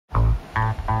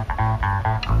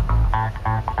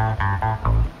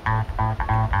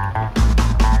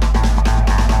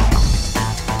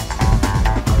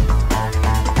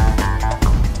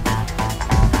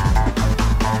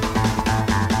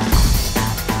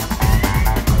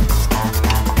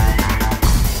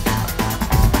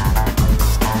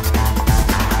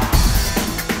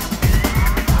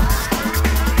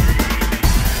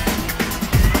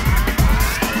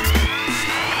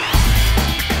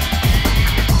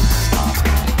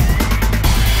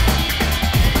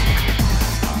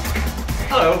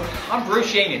Hello, I'm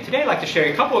Bruce Yeany, and today I'd like to show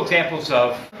you a couple examples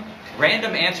of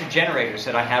random answer generators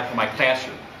that I have for my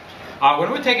classroom. When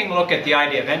we're taking a look at the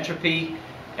idea of entropy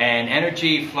and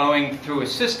energy flowing through a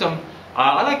system,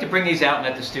 I like to bring these out and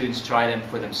let the students try them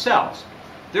for themselves.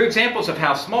 They're examples of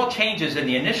how small changes in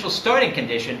the initial starting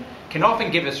condition can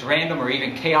often give us random or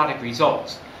even chaotic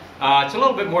results. It's a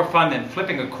little bit more fun than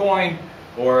flipping a coin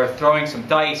or throwing some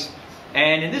dice,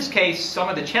 and in this case, some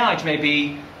of the challenge may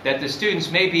be that the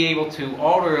students may be able to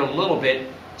alter a little bit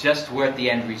just where the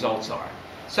end results are.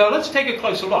 So let's take a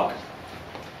closer look.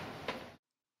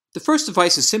 The first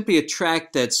device is simply a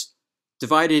track that's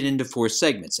divided into 4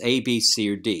 segments, A, B, C,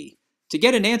 or D. To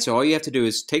get an answer, all you have to do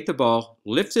is take the ball,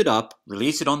 lift it up,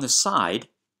 release it on the side.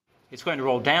 It's going to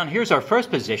roll down. Here's our first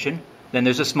position. Then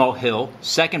there's a small hill.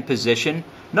 Second position,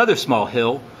 another small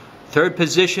hill. Third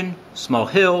position, small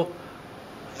hill.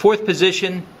 Fourth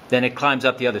position, then it climbs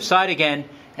up the other side again.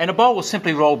 And the ball will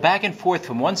simply roll back and forth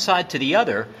from one side to the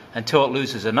other until it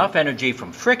loses enough energy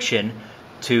from friction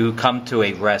to come to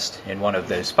a rest in one of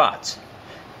those spots.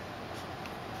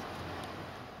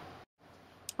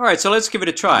 Alright, so let's give it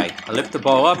a try. I lift the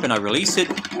ball up and I release it.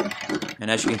 And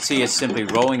as you can see, it's simply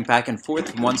rolling back and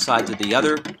forth from one side to the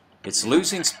other. It's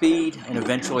losing speed, and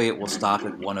eventually it will stop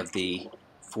at one of the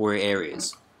 4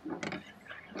 areas.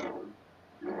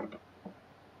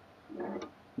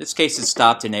 In this case, it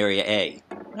stopped in area A.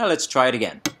 Now let's try it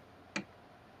again.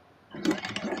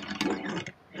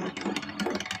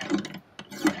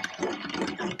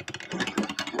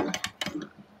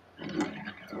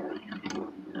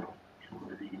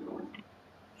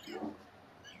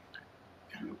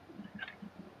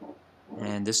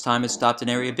 And this time it stopped in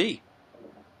area B.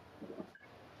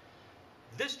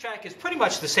 This track is pretty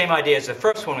much the same idea as the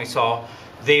first one we saw.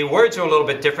 The words are a little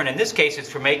bit different. In this case, it's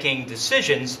for making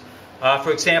decisions.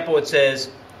 For example, it says,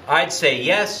 I'd say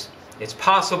yes, it's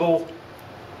possible,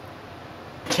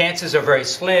 chances are very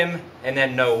slim, and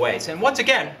then no ways. And once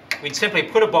again, we'd simply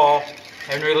put a ball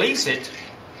and release it,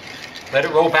 let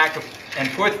it roll back and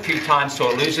forth a few times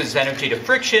so it loses energy to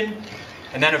friction,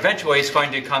 and then eventually it's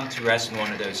going to come to rest in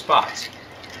one of those spots.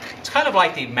 It's kind of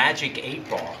like the magic 8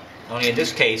 ball, only in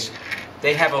this case,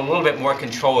 they have a little bit more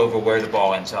control over where the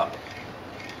ball ends up.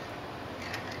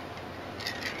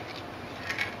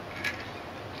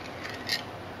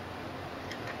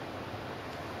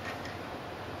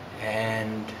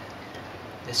 And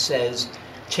this says,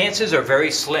 chances are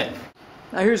very slim.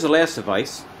 Now here's the last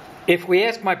device. If we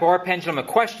ask my bar pendulum a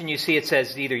question, you see it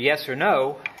says either yes or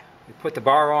no. We put the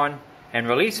bar on and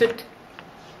release it.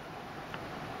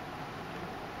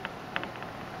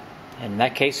 In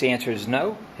that case, the answer is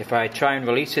no. If I try and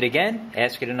release it again,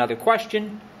 ask it another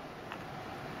question.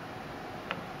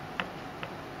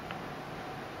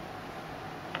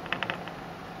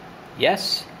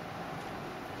 Yes.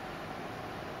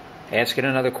 Ask it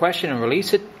another question and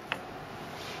release it.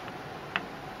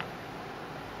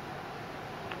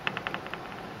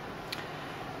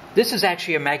 This is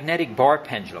actually a magnetic bar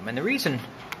pendulum, and the reason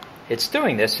it's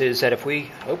doing this is that if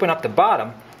we open up the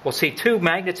bottom, we'll see 2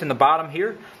 magnets in the bottom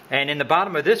here, and in the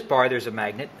bottom of this bar there's a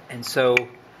magnet, and so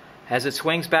as it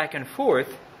swings back and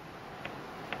forth,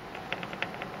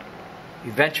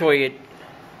 eventually it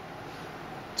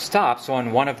stops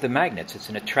on one of the magnets. It's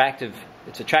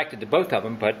attracted to both of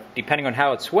them, but depending on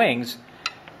how it swings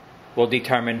will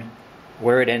determine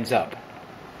where it ends up.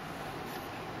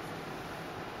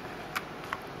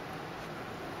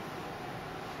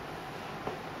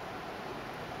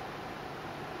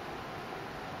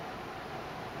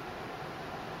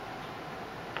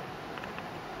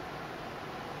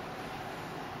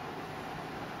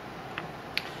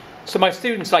 So my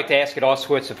students like to ask it all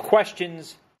sorts of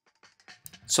questions.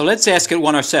 So let's ask it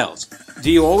one ourselves. Do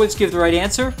you always give the right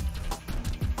answer?